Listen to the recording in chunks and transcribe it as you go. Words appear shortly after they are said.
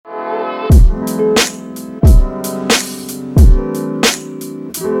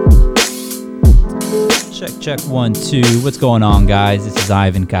Check 1 2. What's going on, guys? This is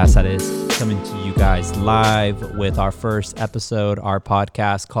Ivan Casares coming to you guys live with our first episode, our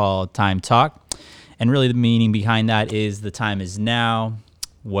podcast called Time Talk. And really the meaning behind that is the time is now.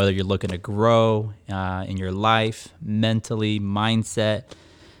 Whether you're looking to grow in your life, mentally, mindset,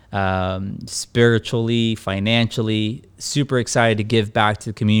 spiritually, financially, super excited to give back to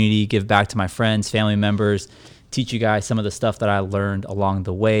the community, give back to my friends, family members, teach you guys some of the stuff that I learned along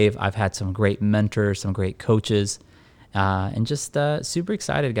the way. I've had some great mentors, some great coaches, and just super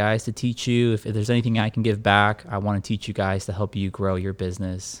excited, guys, to teach you. If there's anything I can give back, I want to teach you guys to help you grow your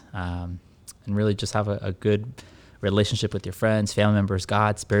business and really just have a good relationship with your friends, family members,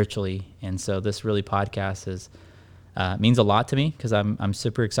 God, spiritually. And so this really podcast is means a lot to me because I'm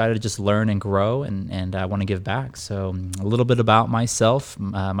super excited to just learn and grow, and I want to give back. So a little bit about myself.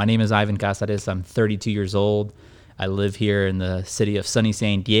 My name is Ivan Casares. I'm 32 years old. I live here in the city of sunny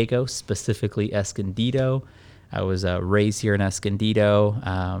San Diego, specifically Escondido. I was raised here in Escondido.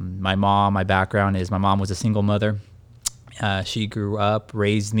 My background is my mom was a single mother. She grew up,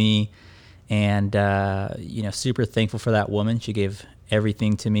 raised me, and super thankful for that woman. She gave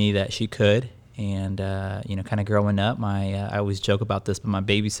everything to me that she could. And, kind of growing up, I always joke about this, but my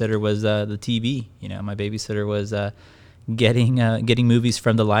babysitter was the TV. My babysitter was getting movies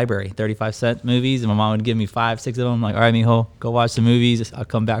from the library, 35-cent movies. And my mom would give me 5, 6 of them. I'm like, all right, mijo, go watch the movies. I'll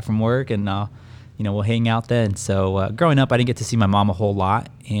come back from work and, we'll hang out then. So growing up, I didn't get to see my mom a whole lot.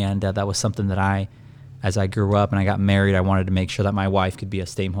 And that was something that as I grew up and I got married, I wanted to make sure that my wife could be a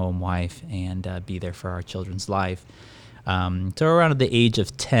stay-home wife and be there for our children's life. So around at the age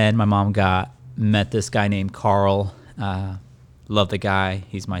of 10, my mom met this guy named Carl. Love the guy.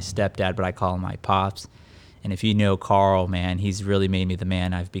 He's my stepdad, but I call him my pops. And if you know Carl, man, he's really made me the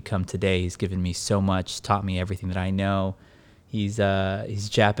man I've become today. He's given me so much, taught me everything that I know. He's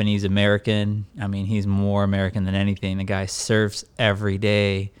Japanese American. I mean, he's more American than anything. The guy surfs every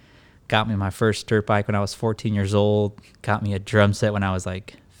day. Got me my first dirt bike when I was 14 years old. Got me a drum set when I was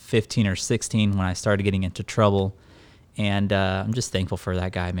like 15 or 16 when I started getting into trouble. And I'm just thankful for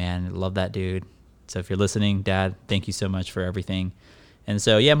that guy, man. Love that dude. So if you're listening, Dad, thank you so much for everything. And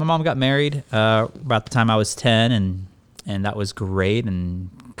so, my mom got married about the time I was 10, and that was great. And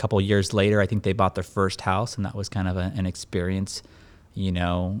a couple of years later, I think they bought their first house, and that was kind of an experience,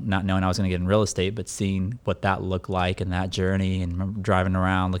 not knowing I was going to get in real estate, but seeing what that looked like and that journey, and driving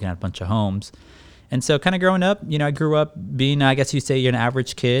around looking at a bunch of homes. And so kind of growing up, I grew up being, I guess you'd say, you're an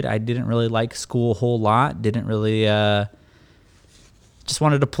average kid. I didn't really like school a whole lot. Didn't really, just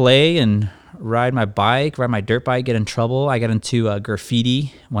wanted to play and ride my dirt bike, get in trouble. I got into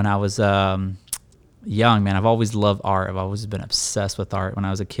graffiti when I was young, man. I've always loved art. I've always been obsessed with art. When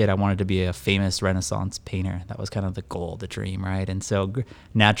I was a kid, I wanted to be a famous Renaissance painter. That was kind of the goal, the dream, right? And so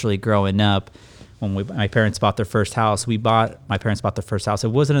naturally growing up, when my parents bought their first house, it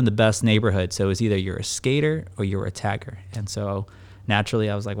wasn't in the best neighborhood. So it was either you're a skater or you're a tagger. And so naturally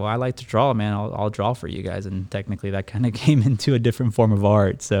I was like, well, I like to draw, man. I'll draw for you guys. And technically that kind of came into a different form of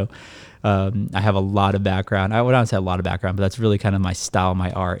art. So I have a lot of background. I would not say a lot of background, but that's really kind of my style,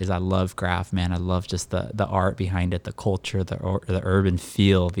 my art, is I love graph, man. I love just the art behind it, the culture, the urban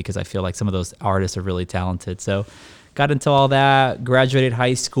feel, because I feel like some of those artists are really talented. So got into all that, graduated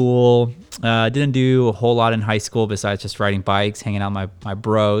high school. Didn't do a whole lot in high school besides just riding bikes, hanging out with my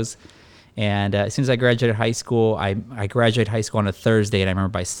bros. And as soon as I graduated high school, I graduated high school on a Thursday, and I remember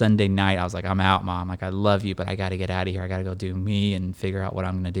by Sunday night, I was like, I'm out, Mom. Like, I love you, but I got to get out of here. I got to go do me and figure out what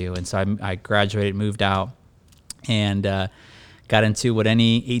I'm going to do. And so I graduated, moved out, and got into what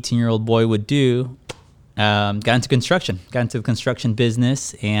any 18-year-old boy would do. Got into the construction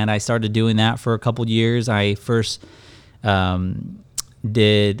business, and I started doing that for a couple years. I first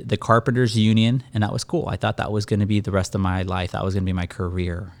did the Carpenters Union, and that was cool. I thought that was going to be the rest of my life. That was going to be my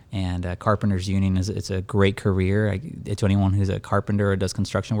career. And Carpenters Union it's a great career. To anyone who's a carpenter or does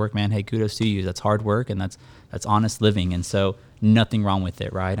construction work, man, hey, kudos to you. That's hard work, and that's honest living. And so nothing wrong with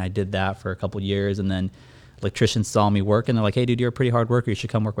it, right? I did that for a couple years, and then electricians saw me work, and they're like, hey, dude, you're a pretty hard worker. You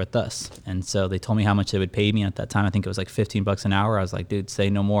should come work with us. And so they told me how much they would pay me. And at that time, I think it was like $15 an hour. I was like, dude, say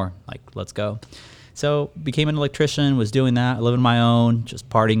no more. Like, let's go. So became an electrician, was doing that, living my own, just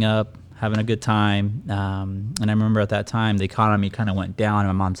partying up, having a good time. And I remember at that time, the economy kind of went down, and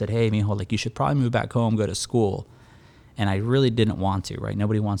my mom said, hey, mijo, like, you should probably move back home, go to school. And I really didn't want to, right?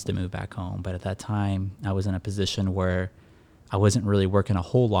 Nobody wants to move back home. But at that time, I was in a position where I wasn't really working a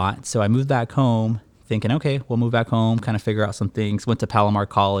whole lot. So I moved back home thinking, okay, we'll move back home, kind of figure out some things. Went to Palomar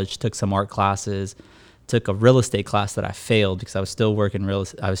College, took some art classes, took a real estate class that I failed because I was still working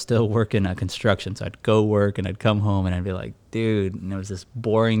construction. So I'd go work and I'd come home and I'd be like, dude, and there was this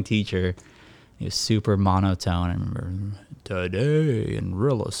boring teacher. He was super monotone. I remember, today in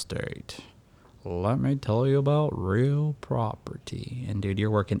real estate, let me tell you about real property. And dude, you're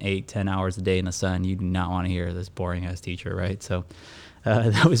working 8-10 hours a day in the sun. You do not want to hear this boring ass teacher, right? So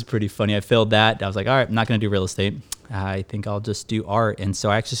that was pretty funny. I failed that. I was like, all right, I'm not going to do real estate. I think I'll just do art. And so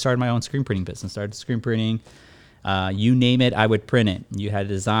I actually started my own screen printing business. Started screen printing. You name it, I would print it. You had a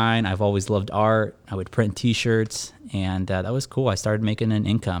design. I've always loved art. I would print T-shirts, and that was cool. I started making an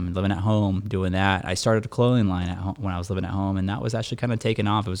income, living at home, doing that. I started a clothing line at home when I was living at home, and that was actually kind of taken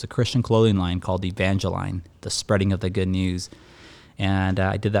off. It was a Christian clothing line called Evangeline, the spreading of the good news. And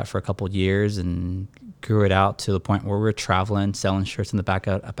I did that for a couple of years and grew it out to the point where we were traveling, selling shirts in the back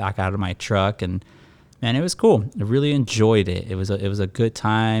out of my truck, and man, it was cool. I really enjoyed it. It was a good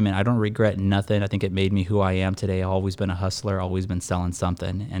time, and I don't regret nothing. I think it made me who I am today. I've always been a hustler, always been selling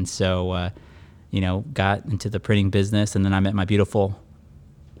something. And so, got into the printing business, and then I met my beautiful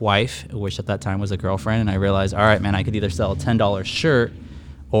wife, which at that time was a girlfriend, and I realized, all right, man, I could either sell a $10 shirt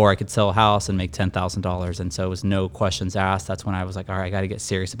or I could sell a house and make $10,000. And so it was no questions asked. That's when I was like, all right, I got to get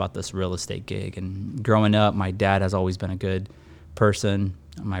serious about this real estate gig. And growing up, my dad has always been a good person,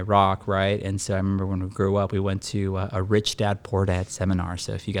 my rock, right? And so I remember when we grew up, we went to a Rich Dad Poor Dad seminar.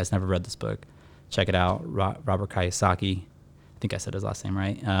 So if you guys never read this book, check it out. Robert Kiyosaki, I think I said his last name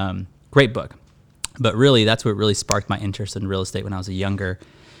right. Great book. But really, that's what really sparked my interest in real estate when I was younger.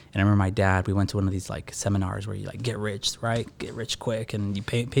 And I remember my dad, we went to one of these like seminars where you like get rich, right? Get rich quick, and you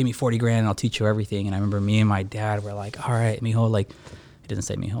pay me $40,000 and I'll teach you everything. And I remember me and my dad were like, all right, mijo, like, he didn't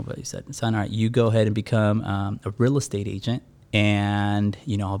say mijo, but he said, son, all right, you go ahead and become a real estate agent, and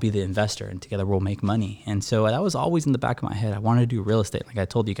I'll be the investor, and together we'll make money. And so that was always in the back of my head. I wanted to do real estate. Like I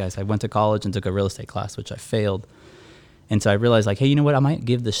told you guys, I went to college and took a real estate class, which I failed. And so I realized, like, hey, you know what? I might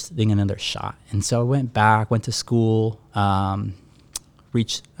give this thing another shot. And so I went to school. I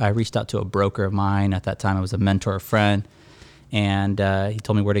reached out to a broker of mine. At that time, I was a mentor, a friend. And he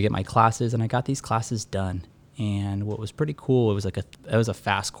told me where to get my classes. And I got these classes done. And what was pretty cool, it was a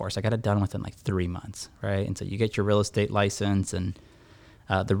fast course. I got it done within like 3 months, right? And so you get your real estate license, and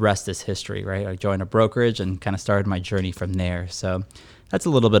the rest is history, right? I joined a brokerage and kind of started my journey from there. So that's a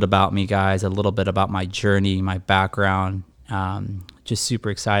little bit about me, guys, a little bit about my journey, my background. Just super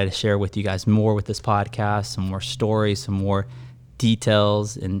excited to share with you guys more with this podcast, some more stories, some more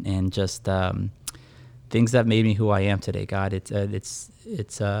details, and just things that made me who I am today. God, it's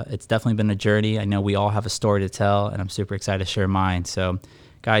definitely been a journey. I know we all have a story to tell, and I'm super excited to share mine. So,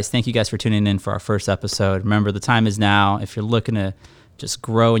 guys, thank you guys for tuning in for our first episode. Remember, the time is now. If you're looking to just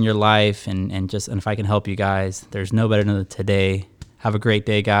grow in your life, and if I can help you guys, there's no better than today. Have a great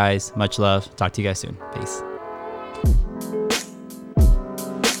day, guys. Much love. Talk to you guys soon. Peace.